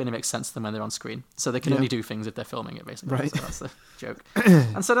actors, life only makes sense to them when they're on screen, so they can only do things if they're filming it, basically. Right. So that's the joke.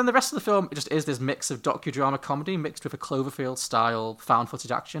 And so then the rest of the film just is this mix of docudrama comedy mixed with a Cloverfield style found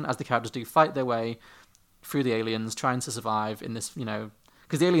footage action, as the characters do fight their way through the aliens, trying to survive in this,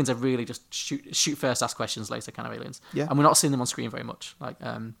 because the aliens are really just shoot first, ask questions later kind of aliens. Yeah. And we're not seeing them on screen very much, like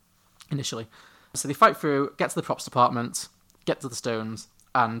initially. So they fight through, get to the props department, get to the stones,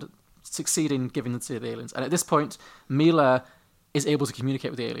 and succeed in giving them to the aliens. And at this point, Mila is able to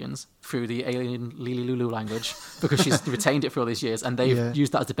communicate with the aliens through the alien Lili Lulu language because she's retained it for all these years, and they've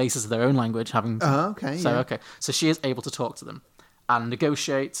used that as the basis of their own language. So she is able to talk to them and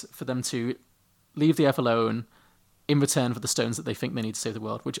negotiate for them to leave the Earth alone in return for the stones that they think they need to save the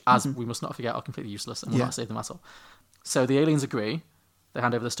world, which, as we must not forget, are completely useless and will not save them at all. So the aliens agree. They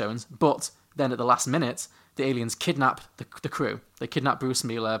hand over the stones, but then at the last minute, the aliens kidnap the crew. They kidnap Bruce,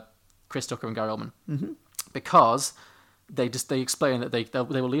 Mila, Chris Tucker, and Gary Oldman because they explain that they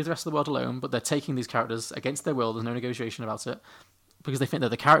will leave the rest of the world alone, but they're taking these characters against their will. There's no negotiation about it because they think that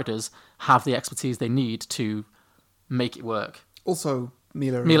the characters have the expertise they need to make it work. Also,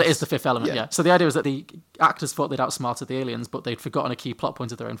 Mila is the fifth element, yeah. So the idea is that the actors thought they'd outsmarted the aliens, but they'd forgotten a key plot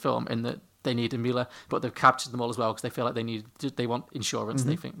point of their own film in that they needed Mila, but they've captured them all as well because they feel like they want insurance.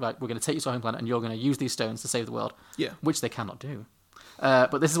 They think, right, we're going to take you to our home planet and you're going to use these stones to save the world, which they cannot do.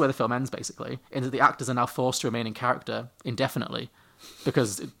 But this is where the film ends, basically, in that the actors are now forced to remain in character indefinitely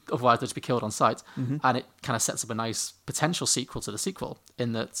because otherwise they'd just be killed on sight. And it kind of sets up a nice potential sequel to the sequel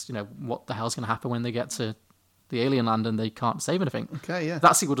in that, what the hell's going to happen when they get to the alien land and they can't save anything. Okay, yeah.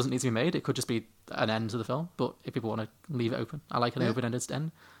 That sequel doesn't need to be made. It could just be an end to the film, but if people want to leave it open, I like an open-ended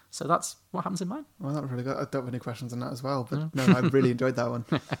end. So that's what happens in mine. Well, that was really good. I don't have any questions on that as well, but no, I really enjoyed that one.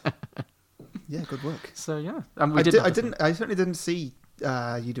 Yeah, good work. So yeah, I certainly didn't see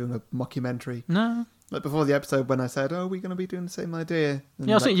you doing a mockumentary. No. Like before the episode when I said, "Oh, we're going to be doing the same idea." And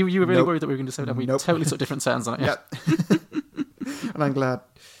I think you were really worried that we were going to say that. We totally took different turns on it. Yeah. And I'm glad.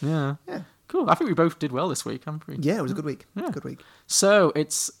 Yeah. Cool. I think we both did well this week. Yeah, it was a good week. Yeah. Good week. So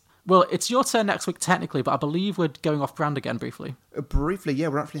it's your turn next week technically, but I believe we're going off brand again briefly. Briefly, yeah,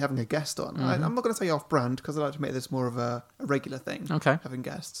 we're actually having a guest on. I'm not going to say off brand because I like to make this more of a regular thing. Okay. Having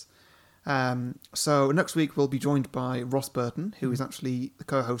guests. So next week we'll be joined by Ross Burton, who is actually the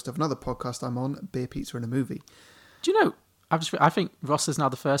co-host of another podcast I'm on, Beer, Pizza and a Movie. Do you know, I think Ross is now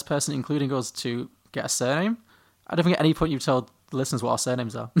the first person, including us, to get a surname. I don't think at any point you've told the listeners what our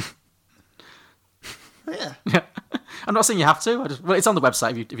surnames are. Yeah. I'm not saying you have to. It's on the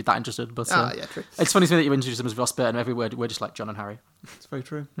website if you're that interested. But yeah, true. It's funny to me that you introduce them as Ross Burton. Every word we're just like John and Harry. It's very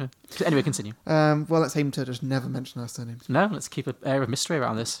true. Yeah. Anyway, continue. Well, let's aim to just never mention our surnames. No, let's keep an air of mystery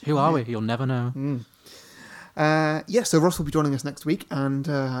around this. Who are we? You'll never know. So Ross will be joining us next week, and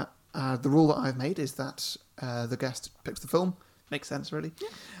the rule that I've made is that the guest picks the film. Makes sense, really. Yeah.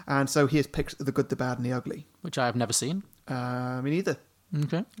 And so he has picked The Good, the Bad and the Ugly. Which I have never seen. Me neither.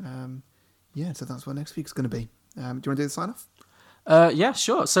 Okay. So that's what next week's going to be. Do you want to do the sign-off? Yeah,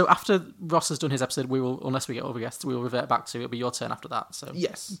 sure. So after Ross has done his episode, we will, unless we get other guests, we will revert back to it'll be your turn after that. So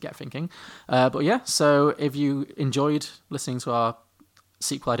yes, get thinking. But yeah, so if you enjoyed listening to our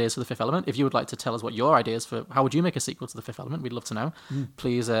sequel ideas for The Fifth Element, if you would like to tell us what your ideas for how would you make a sequel to The Fifth Element, we'd love to know.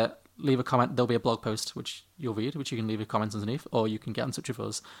 Please leave a comment. There'll be a blog post which you'll read, which you can leave a comment underneath, or you can get in touch with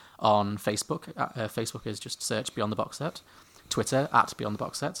us on Facebook. Facebook is just search Beyond the Box Set. Twitter @Beyond the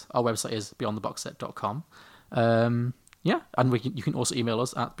Box Set. Our website is beyondtheboxset.com. And you can also email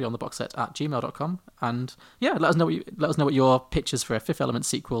us at beyondtheboxset@gmail.com. And yeah, let us know what your pitches for a Fifth Element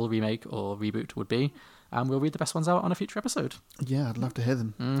sequel, remake, or reboot would be, and we'll read the best ones out on a future episode. Yeah, I'd love to hear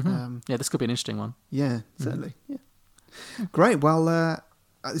them. This could be an interesting one. Yeah, certainly. Yeah. Great. Well,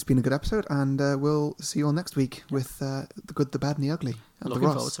 it's been a good episode, and we'll see you all next week with The Good, the Bad, and the Ugly.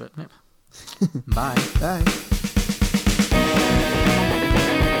 Looking forward to it. Yep. Bye. Bye.